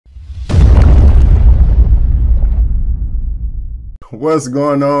What's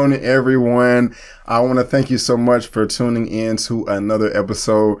going on, everyone? I want to thank you so much for tuning in to another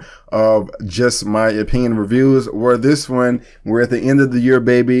episode of Just My Opinion Reviews, where this one, we're at the end of the year,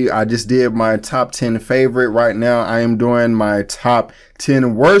 baby. I just did my top 10 favorite. Right now, I am doing my top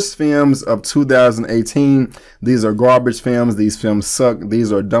 10 worst films of 2018. These are garbage films. These films suck.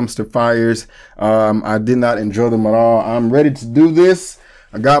 These are dumpster fires. I did not enjoy them at all. I'm ready to do this.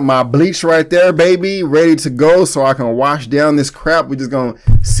 I got my bleach right there, baby, ready to go so I can wash down this crap. We're just going to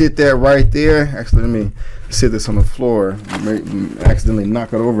sit that right there. Actually, let me sit this on the floor, accidentally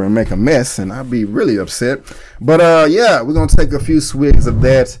knock it over and make a mess, and I'll be really upset. But, yeah, we're going to take a few swigs of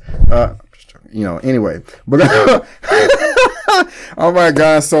that, anyway. But, all right,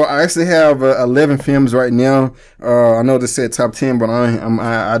 guys, so I actually have 11 films right now. I know this said top 10, but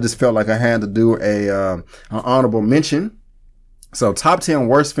I just felt like I had to do an honorable mention. So top 10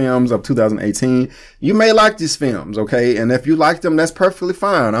 worst films of 2018. You may like these films, okay? And if you like them, that's perfectly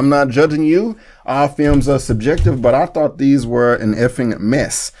fine. I'm not judging you. All films are subjective, but I thought these were an effing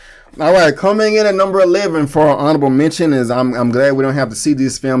mess. All right, coming in at number 11 for our honorable mention is I'm glad we don't have to see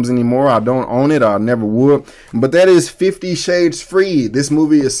these films anymore. I don't own it. I never would. But that is 50 Shades Freed. This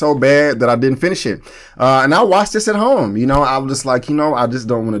movie is so bad that I didn't finish it. And I watched this at home. I was just like, I just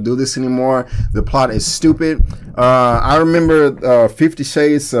don't want to do this anymore. The plot is stupid. I remember 50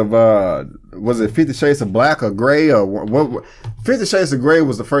 Shades of... was it 50 Shades of Black or Gray or what? 50 Shades of Gray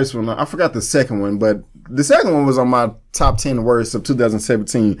was the first one. I forgot the second one, but the second one was on my top 10 worst of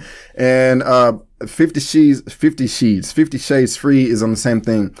 2017. And 50 Shades Free is on the same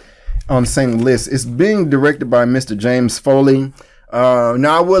thing, on the same list. It's being directed by Mr. James Foley.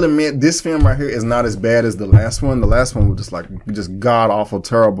 Now I will admit this film right here is not as bad as the last one. The last one was just god awful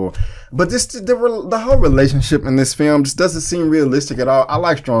terrible. But the whole relationship in this film just doesn't seem realistic at all. I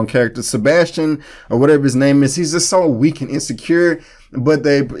like strong characters. Sebastian, or whatever his name is, he's just so weak and insecure. But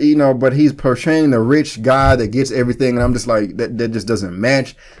but he's portraying the rich guy that gets everything, and I'm just like, that just doesn't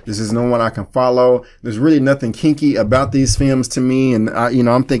match. This is no one I can follow. There's really nothing kinky about these films to me, and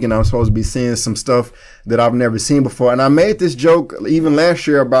I'm thinking I'm supposed to be seeing some stuff that I've never seen before. And I made this joke even last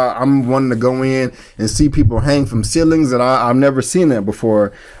year about I'm wanting to go in and see people hang from ceilings, and I've never seen that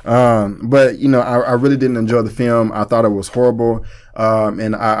before. But I really didn't enjoy the film. I thought it was horrible,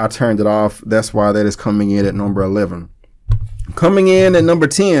 and I turned it off. That's why that is coming in at number 11. Coming in at number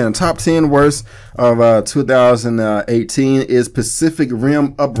 10, top 10 worst of 2018 is Pacific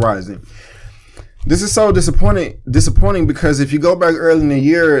Rim Uprising. This is so disappointing because if you go back early in the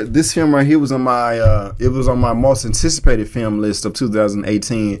year, this film right here was on my most anticipated film list of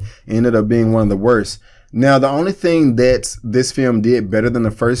 2018. It ended up being one of the worst. Now, the only thing that this film did better than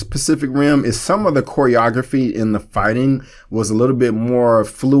the first Pacific Rim is some of the choreography in the fighting was a little bit more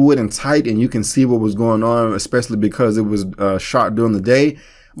fluid and tight, and you can see what was going on, especially because it was shot during the day.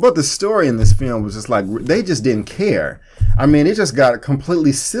 But the story in this film was just like, they just didn't care. I mean, it just got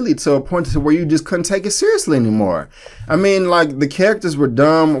completely silly to a point to where you just couldn't take it seriously anymore. I mean, like, the characters were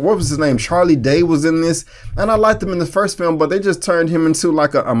dumb. What was his name? Charlie Day was in this, and I liked him in the first film, but they just turned him into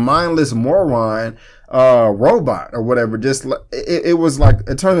like a mindless moron robot or whatever. Just it was like,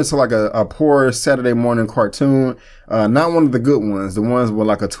 it turned into like a poor Saturday morning cartoon. Not one of the good ones, the ones with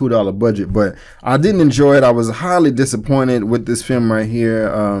like a $2 budget, but I didn't enjoy it. I was highly disappointed with this film right here.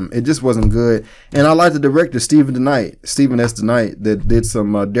 It just wasn't good. And I like the director, Stephen S. DeKnight, that did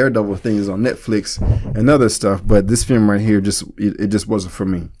some Daredevil things on Netflix and other stuff, but this film right here it just wasn't for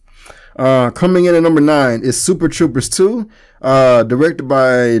me. Coming in at number 9 is Super Troopers 2, directed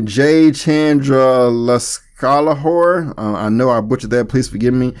by J. Chandra Laskalahor. I know I butchered that. Please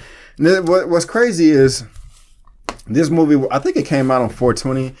forgive me. And what's crazy is this movie, I think it came out on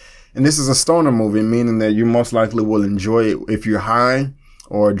 420, and this is a stoner movie, meaning that you most likely will enjoy it if you're high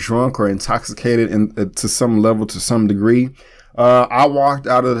or drunk or intoxicated to some level, to some degree. I walked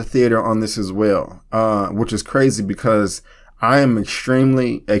out of the theater on this as well, which is crazy because I am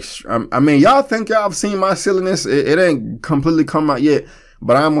I mean, y'all think y'all have seen my silliness. It ain't completely come out yet,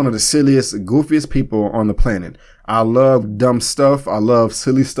 but I'm one of the silliest, goofiest people on the planet. I love dumb stuff. I love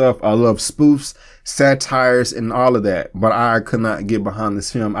silly stuff. I love spoofs, satires, and all of that. But I could not get behind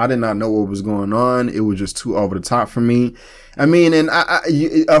this film. I did not know what was going on. It was just too over the top for me. I mean, and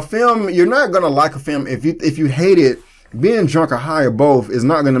a film, you're not going to like a film if you hate it. Being drunk or high or both is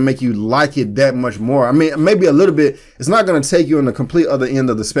not going to make you like it that much more. I mean, maybe a little bit. It's not going to take you on the complete other end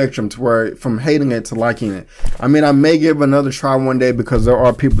of the spectrum to where from hating it to liking it. I mean, I may give another try one day because there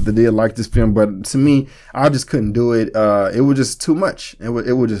are people that did like this film, but to me, I just couldn't do it. It was just too much. It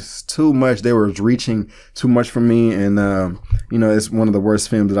was just too much. They were reaching too much for me, and it's one of the worst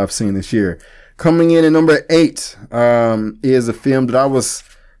films that I've seen this year. Coming in at number 8 is a film that I was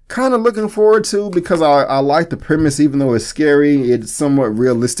kind of looking forward to because I like the premise, even though it's scary. It's somewhat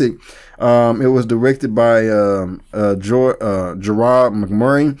realistic. It was directed by Gerard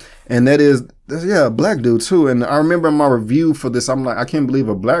McMurray, and that is a black dude too. And I remember in my review for this, I'm like, I can't believe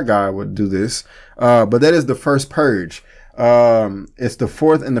a black guy would do this. But that is The First Purge. It's the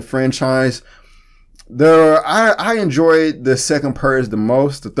 4th in the franchise. I enjoyed the second Purge the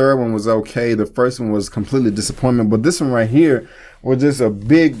most. The third one was okay. The first one was completely disappointment. But this one right here was just a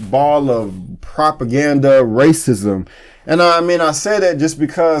big ball of propaganda, racism. And I mean, I say that just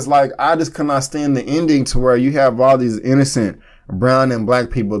because, like, I just could not stand the ending to where you have all these innocent brown and black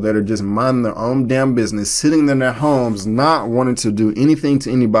people that are just minding their own damn business, sitting in their homes, not wanting to do anything to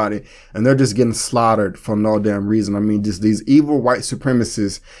anybody, and they're just getting slaughtered for no damn reason. I mean, just these evil white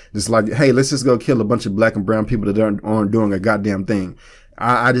supremacists, just like, hey, let's just go kill a bunch of black and brown people that aren't doing a goddamn thing.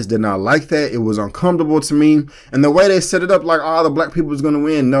 I just did not like that. It was uncomfortable to me. And the way they set it up, like all the black people was going to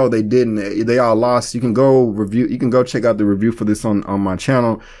win, no, they didn't. They all lost. You can go check out the review for this on my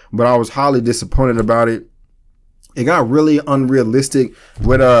channel. But I was highly disappointed about it. It got really unrealistic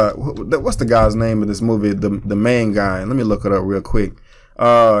with what's the guy's name of this movie? The main guy. Let me look it up real quick.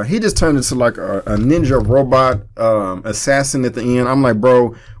 He just turned into like a ninja robot assassin at the end. I'm like,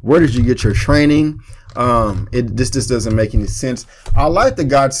 bro, where did you get your training? This just doesn't make any sense. I like the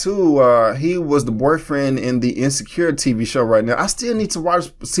guy too. He was the boyfriend in the Insecure TV show right now. I still need to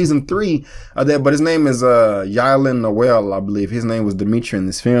watch season 3 of that, but his name is Yylin Noel, I believe. His name was Dimitri in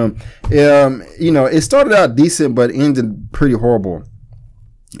this film. You know, it started out decent, but ended pretty horrible.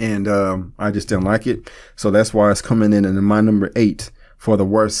 And I just didn't like it. So that's why it's coming in at my number 8 for the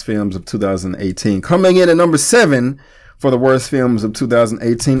worst films of 2018. Coming in at number 7 for the worst films of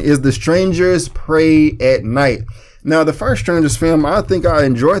 2018 is The Strangers Prey at Night. Now, the first Strangers film, I think I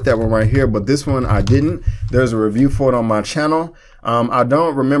enjoyed that one right here, but this one I didn't. There's a review for it on my channel. I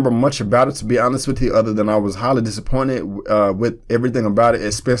don't remember much about it, to be honest with you, other than I was highly disappointed with everything about it,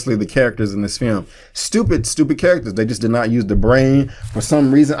 especially the characters in this film. Stupid characters. They just did not use the brain for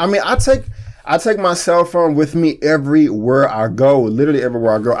some reason. I mean, I take my cell phone with me everywhere I go, literally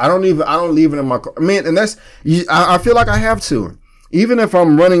everywhere I go. I don't leave it in my car. I mean, and I feel like I have to. Even if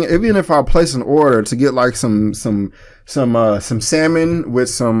I place an order to get like some salmon with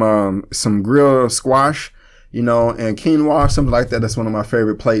some grilled squash, you know, and quinoa, something like that. That's one of my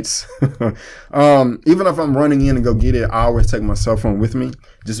favorite plates. Even if I'm running in and go get it, I always take my cell phone with me,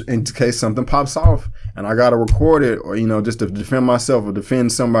 just in case something pops off and I gotta record it, or, you know, just to defend myself or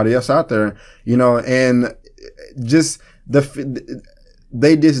defend somebody else out there, you know. And just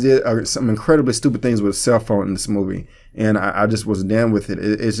they just did some incredibly stupid things with a cell phone in this movie, and I just wasn't down with it.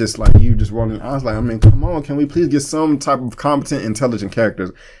 It's just like you just running. I was like, I mean, come on, can we please get some type of competent, intelligent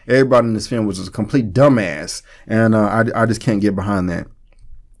characters? Everybody in this film was just a complete dumbass, and I just can't get behind that.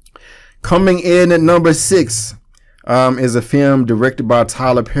 Coming in at number 6 is a film directed by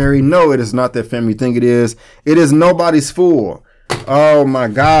Tyler Perry. No, it is not that film you think it is. It is Nobody's Fool. Oh my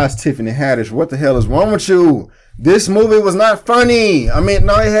gosh, Tiffany Haddish, what the hell is wrong with you? This movie was not funny. I mean,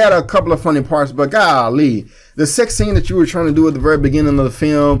 no, it had a couple of funny parts, but golly, the sex scene that you were trying to do at the very beginning of the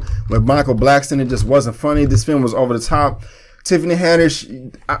film with Michael Blackson, it just wasn't funny. This film was over the top. Tiffany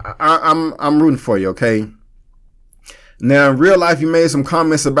Haddish, I'm rooting for you, okay? Now, in real life, you made some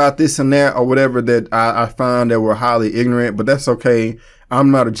comments about this and that or whatever that I found that were highly ignorant, but that's okay. I'm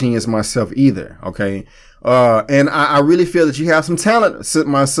not a genius myself either, okay? And I really feel that you have some talent,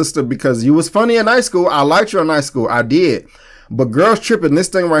 my sister, because you was funny in high school. I liked you in high school. I did. But girls tripping, this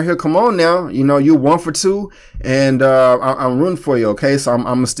thing right here, come on now. You know, you're 1 for 2, and I'm rooting for you, okay? So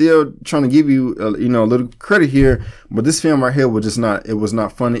I'm still trying to give you, you know, a little credit here. But this film right here was just not, it was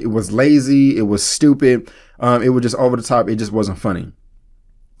not funny. It was lazy. It was stupid. It was just over the top. It just wasn't funny.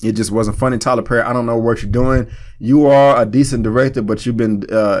 It just wasn't funny. Tyler Perry, I don't know what you're doing. You are a decent director, but you've been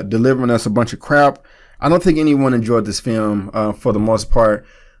delivering us a bunch of crap. I don't think anyone enjoyed this film for the most part.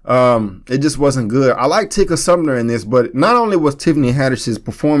 It just wasn't good. I like Tika Sumner in this, but not only was Tiffany Haddish's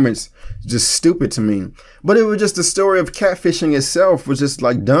performance just stupid to me, but it was just the story of catfishing itself was just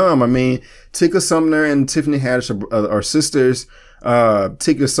like dumb. I mean, Tika Sumner and Tiffany Haddish are sisters.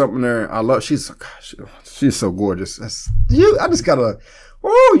 Tika Sumner, she's so gorgeous. I just gotta,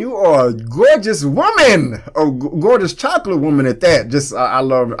 oh, you are a gorgeous woman, a gorgeous chocolate woman at that. Just, I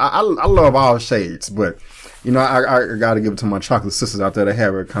love all shades, but you know, I got to give it to my chocolate sisters out there that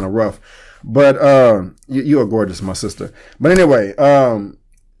have it kind of rough. But you are gorgeous, my sister. But anyway,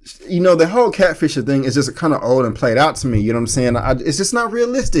 you know, the whole catfishing thing is just kind of old and played out to me. You know what I'm saying? It's just not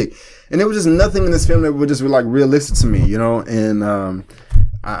realistic. And there was just nothing in this film that would just be like realistic to me, you know? And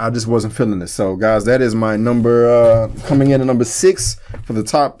I just wasn't feeling it. So guys, that is my number coming in at number 6 for the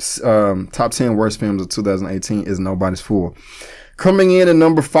top 10 worst films of 2018 is Nobody's Fool. Coming in at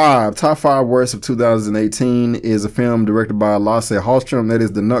number 5, top 5 worst of 2018 is a film directed by Lasse Hallström. That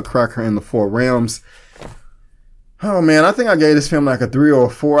is The Nutcracker in the Four Realms. Oh man, I think I gave this film like a 3 or a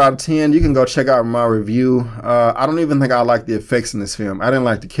 4 out of 10. You can go check out my review. I don't even think I like the effects in this film. I didn't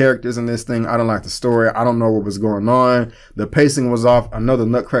like the characters in this thing. I didn't like the story. I don't know what was going on. The pacing was off. I know The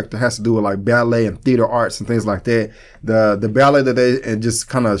Nutcracker has to do with like ballet and theater arts and things like that. The ballet that they just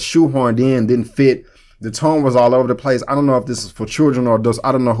kind of shoehorned in didn't fit. The tone was all over the place. I don't know if this is for children or adults.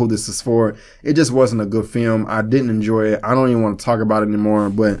 I don't know who this is for. It just wasn't a good film. I didn't enjoy it. I don't even want to talk about it anymore.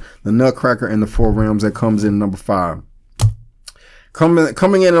 But The Nutcracker in the Four Realms, that comes in number 5.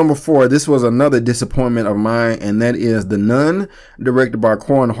 Coming in at number 4, this was another disappointment of mine, and that is The Nun, directed by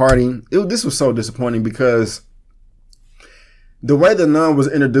Corin Hardy. This was so disappointing because the way The Nun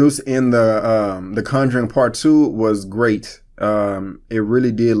was introduced in the Conjuring Part 2 was great. It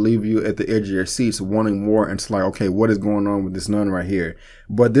really did leave you at the edge of your seats wanting more, and it's like, okay, what is going on with this nun right here?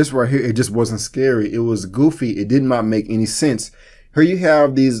 But this right here, it just wasn't scary. It was goofy. It did not make any sense. Here you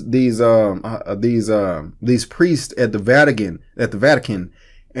have these priests at the Vatican,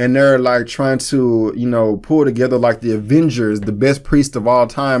 and they're like trying to, you know, pull together like the Avengers, the best priest of all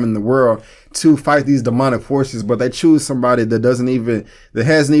time in the world, to fight these demonic forces. But they choose somebody that hasn't even,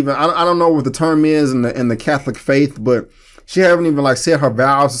 I don't know what the term is in the Catholic faith, but she haven't even like said her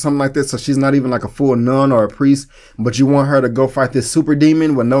vows or something like this. So she's not even like a full nun or a priest, but you want her to go fight this super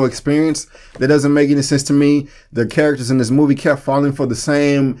demon with no experience. That doesn't make any sense to me. The characters in this movie kept falling for the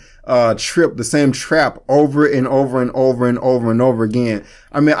same the same trap over and over and over and over and over again.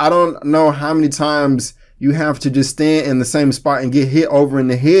 I mean, I don't know how many times you have to just stand in the same spot and get hit over in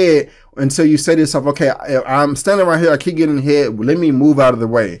the head until you say to yourself, okay, I'm standing right here, I keep getting hit, let me move out of the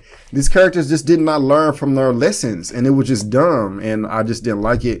way. These characters just did not learn from their lessons, and it was just dumb, and I just didn't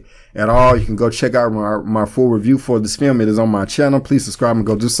like it at all. You can go check out my full review for this film. It is on my channel. Please subscribe and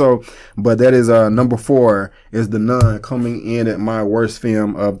go do so. But that is number 4 is The Nun, coming in at my worst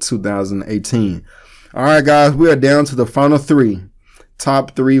film of 2018. All right, guys, we are down to the final 3.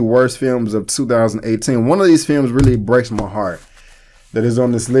 Top 3 worst films of 2018. One of these films really breaks my heart that is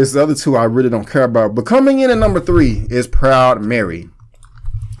on this list. The other 2 I really don't care about. But coming in at number 3 is Proud Mary.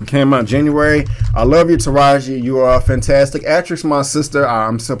 It came out in January. I love you, Taraji. You are a fantastic actress, my sister.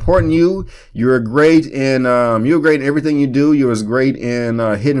 I'm supporting you. You're great in everything you do. You was great in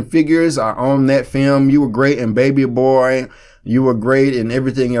Hidden Figures. I own that film. You were great in Baby Boy. You were great in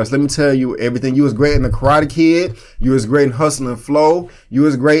everything else. Let me tell you everything. You was great in The Karate Kid. You was great in Hustle and Flow. You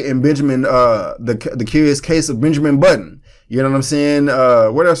was great in Benjamin, the Curious Case of Benjamin Button. You know what I'm saying?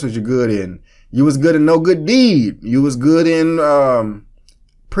 What else was you good in? You was good in No Good Deed. You was good in,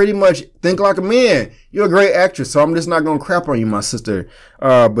 pretty much Think Like a Man. You're a great actress, so I'm just not going to crap on you, my sister.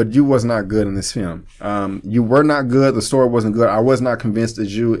 But you was not good in this film. You were not good. The story wasn't good. I was not convinced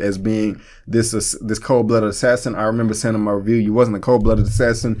as you as being this cold-blooded assassin. I remember saying in my review, you wasn't a cold-blooded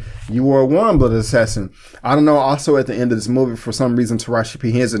assassin. You were a warm-blooded assassin. I don't know. Also, at the end of this movie, for some reason, Taraji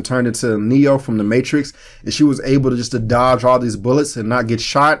P. Henson turned into Neo from The Matrix, and she was able to dodge all these bullets and not get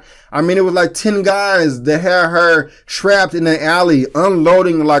shot. I mean, it was like 10 guys that had her trapped in the alley,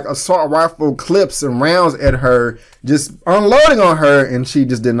 unloading like assault rifle clips and rounds at her, just unloading on her, and she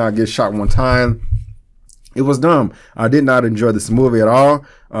just did not get shot one time. It was dumb. I did not enjoy this movie at all.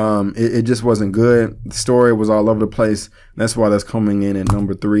 It just wasn't good. The story was all over the place. That's why that's coming in at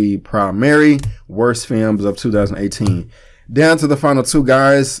number 3, Proud Mary, worst films of 2018. Down to the final 2,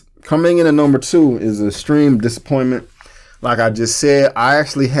 guys. Coming in at number 2 is Extreme Disappointment. Like I just said, I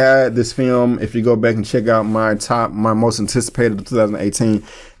actually had this film. If you go back and check out my most anticipated of 2018,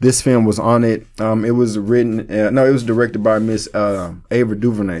 this film was on it. It was it was directed by Miss Ava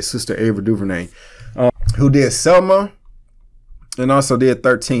DuVernay, Sister Ava DuVernay, who did Selma and also did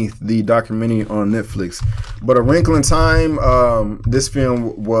 13th, the documentary on Netflix. But A Wrinkle in Time, this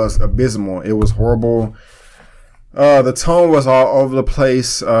film was abysmal. It was horrible. The tone was all over the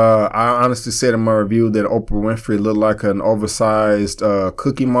place. I honestly said in my review that Oprah Winfrey looked like an oversized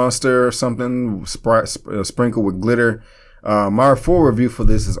Cookie Monster or something, sprinkled with glitter. My full review for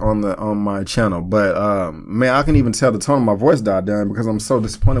this is on my channel. But man, I can even tell the tone of my voice died down because I'm so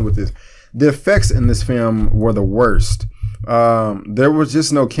disappointed with this. The effects in this film were the worst. There was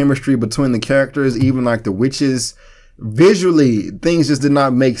just no chemistry between the characters, even like the witches. Visually, things just did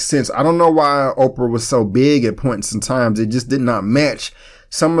not make sense. I don't know why Oprah was so big at points and times. It just did not match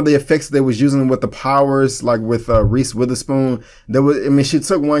some of the effects they was using with the powers, like with Reese Witherspoon, she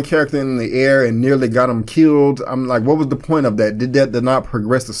took one character in the air and nearly got him killed. I'm like, what was the point of that? Did not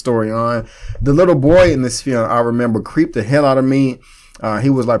progress the story on? The little boy in this film, I remember, creeped the hell out of me. He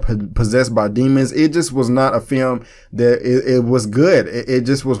was like possessed by demons. It just was not a film that it was good. It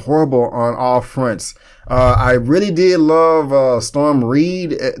just was horrible on all fronts. I really did love Storm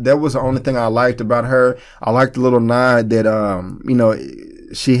Reed. That was the only thing I liked about her. I liked the little nod that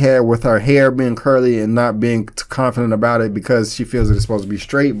she had with her hair being curly and not being confident about it because she feels it's supposed to be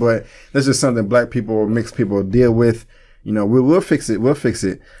straight. But that's just something black people or mixed people deal with. We'll fix it. We'll fix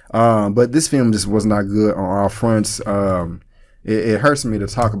it. But this film just was not good on all fronts. It hurts me to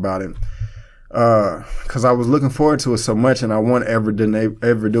talk about it because I was looking forward to it so much, and I want Ava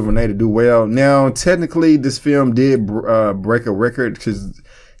DuVernay to do well. Now, technically, this film did break a record because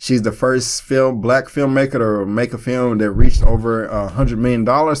she's the first black filmmaker to make a film that reached over $100 million,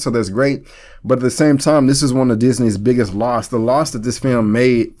 so that's great. But at the same time, this is one of Disney's biggest loss. The loss that this film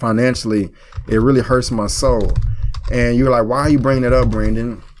made financially, it really hurts my soul. And you're like, why are you bringing it up,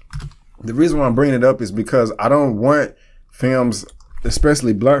 Brandon? The reason why I'm bringing it up is because I don't want films,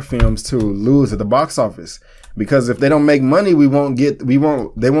 especially black films, to lose at the box office, because if they don't make money, they won't get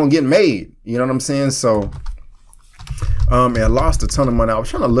made. You know what I'm saying? So it lost a ton of money. I was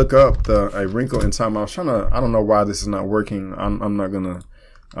trying to look up A Wrinkle in Time. I don't know why this is not working. I'm not gonna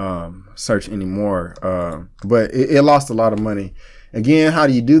search anymore. But it lost a lot of money. Again, how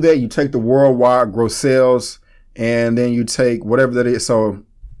do you do that? You take the worldwide gross sales, and then you take whatever that is. So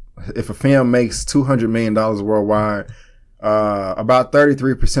if a film makes $200 million worldwide, about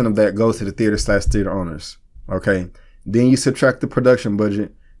 33% of that goes to the theater/theater owners. Okay. Then you subtract the production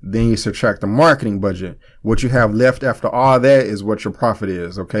budget. Then you subtract the marketing budget. What you have left after all that is what your profit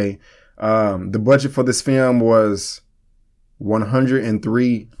is. Okay. The budget for this film was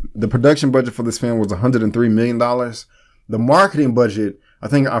the production budget for this film was $103 million. The marketing budget, I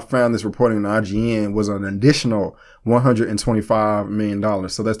think I found this reporting on IGN, was an additional $125 million.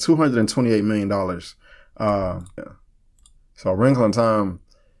 So that's $228 million. Yeah. So A Wrinkle in Time,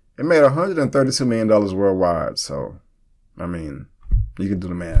 it made $132 million worldwide. So, I mean, you can do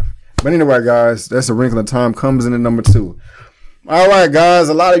the math. But anyway, guys, that's A Wrinkle in Time, comes in at number 2. All right, guys,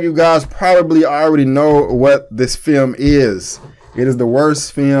 a lot of you guys probably already know what this film is. It is the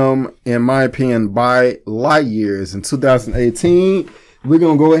worst film, in my opinion, by light years. In 2018, we're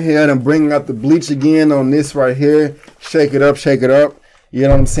going to go ahead and bring out the bleach again on this right here. Shake it up, shake it up. You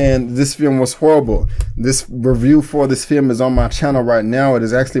know what I'm saying? This film was horrible. This review for this film is on my channel right now. It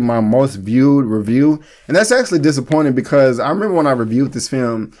is actually my most viewed review. And that's actually disappointing because I remember when I reviewed this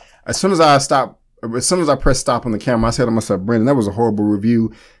film, as soon as I pressed stop on the camera, I said to myself, Brandon, that was a horrible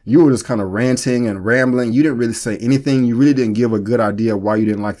review. You were just kind of ranting and rambling. You didn't really say anything. You really didn't give a good idea why you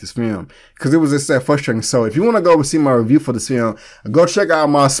didn't like this film, because it was just that frustrating. So if you want to go see my review for this film, go check out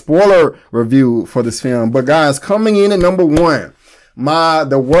my spoiler review for this film. But guys, coming in at number 1,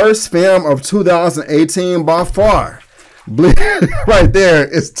 the worst film of 2018 by far, right there,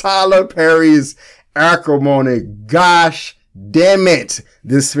 is Tyler Perry's Acrimony. Gosh damn it,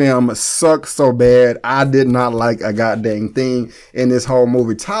 this film sucks so bad. I did not like a goddamn thing in this whole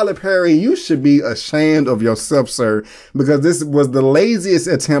movie. Tyler Perry, you should be ashamed of yourself, sir, because this was the laziest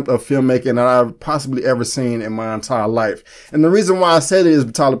attempt of filmmaking that I've possibly ever seen in my entire life. And the reason why I said it is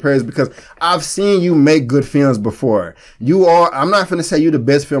Tyler Perry is because I've seen you make good films before. I'm not going to say you're the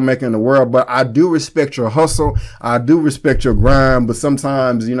best filmmaker in the world, but I do respect your hustle. I do respect your grind, but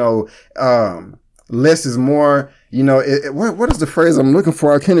sometimes, less is more. What is the phrase I'm looking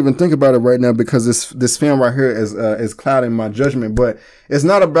for? I can't even think about it right now because this film right here is clouding my judgment. But it's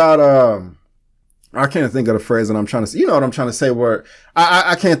not about I can't think of the phrase that I'm trying to say. You know what I'm trying to say, where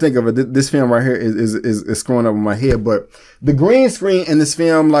I can't think of it. This film right here is screwing up in my head. But the green screen in this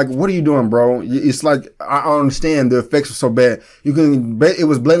film, like, what are you doing, bro? It's like, I understand the effects were so bad. It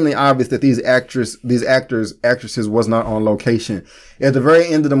was blatantly obvious that these actresses was not on location. At the very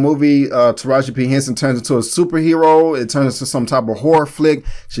end of the movie, Taraji P. Henson turns into a superhero. It turns into some type of horror flick.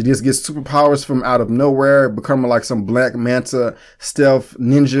 She just gets superpowers from out of nowhere, becoming like some Black Manta stealth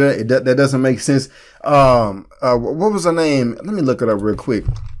ninja. That doesn't make sense. What was her name? Let me look it up real quick.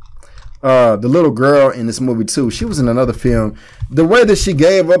 The little girl in this movie too. She was in another film. The way that she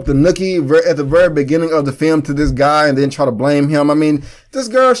gave up the nookie at the very beginning of the film to this guy and then try to blame him. I mean, This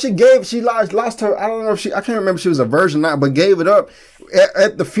girl, she lost her, I don't know if I can't remember if she was a virgin or not, but gave it up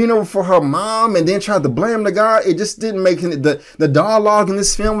at the funeral for her mom and then tried to blame the guy. It just didn't make any, the dialogue in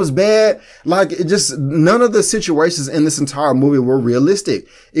this film was bad. Like, it just, none of the situations in this entire movie were realistic.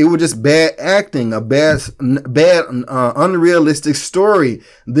 It was just bad acting, a bad, unrealistic story.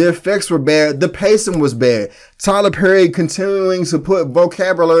 The effects were bad. The pacing was bad. Tyler Perry continuing to put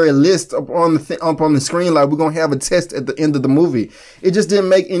vocabulary lists up on the screen like we're going to have a test at the end of the movie. It just didn't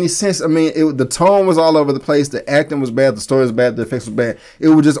make any sense. I mean, the tone was all over the place. The acting was bad. The story was bad. The effects were bad. It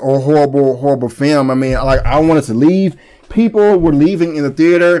was just a horrible, horrible film. I mean, like, I wanted to leave. People were leaving in the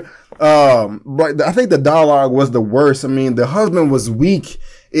theater. But I think the dialogue was the worst. I mean, the husband was weak.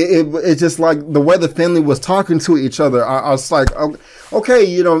 It's just like the way the family was talking to each other. I was like, okay,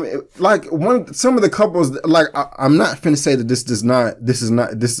 you know, like some of the couples, like, I'm not finna say that this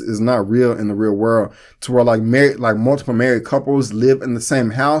is not real in the real world, to where like multiple married couples live in the same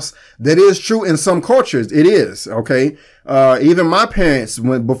house. That is true in some cultures. It is. Okay. Even my parents,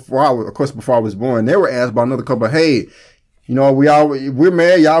 before I was born, they were asked by another couple, hey, you know, we're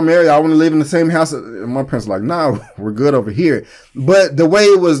married, y'all married, y'all want to live in the same house. And my parents were like, nah, we're good over here. But the way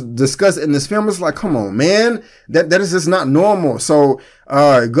it was discussed in this film, it's like, come on, man, that is just not normal. So,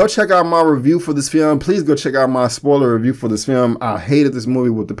 go check out my review for this film. Please go check out my spoiler review for this film. I hated this movie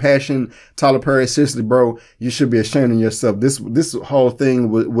with the passion. Tyler Perry, seriously, bro, you should be ashamed of yourself. This whole thing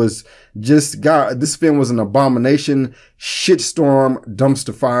was just, God, this film was an abomination, shitstorm,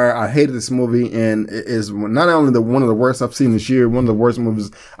 dumpster fire. I hated this movie, and it is not only one of the worst I've seen this year, one of the worst movies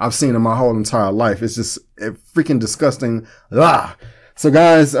I've seen in my whole entire life. It's just freaking disgusting. So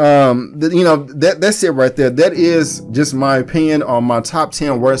guys, you know, that's it right there. That is just my opinion on my top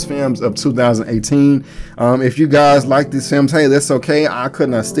 10 worst films of 2018. If you guys like these films, hey, that's okay. I could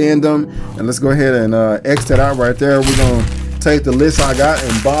not stand them. And let's go ahead and X that out right there. We're going to take the list I got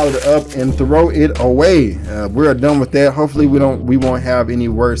and bottle it up and throw it away. We're done with that. Hopefully we won't have any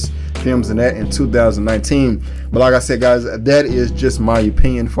worse films than that in 2019. But like I said, guys, that is just my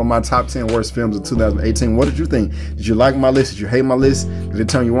opinion for my top 10 worst films of 2018. What did you think? Did you like my list? Did you hate my list? Did it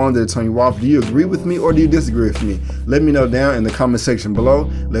turn you on? Did it turn you off? Do you agree with me or do you disagree with me? Let me know down in the comment section below.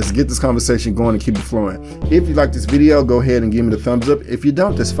 Let's get this conversation going and keep it flowing. If you like this video, go ahead and give me the thumbs up. If you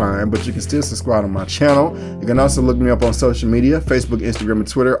don't, that's fine, but you can still subscribe to my channel. You can also look me up on social media, Facebook, Instagram, and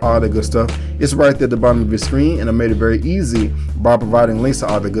Twitter, all that good stuff. It's right there at the bottom of your screen, and I made it very easy by providing links to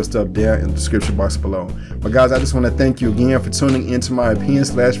all the good stuff down in the description box below. But guys, I just want to thank you again for tuning into my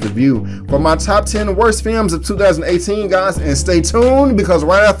opinion/review for my top 10 worst films of 2018, guys. And stay tuned, because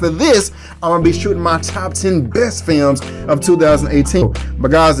right after this, I'm going to be shooting my top 10 best films of 2018.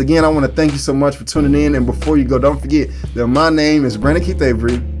 But guys, again, I want to thank you so much for tuning in. And before you go, don't forget that my name is Brandon Keith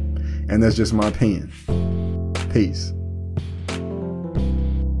Avery, and that's just my opinion. Peace.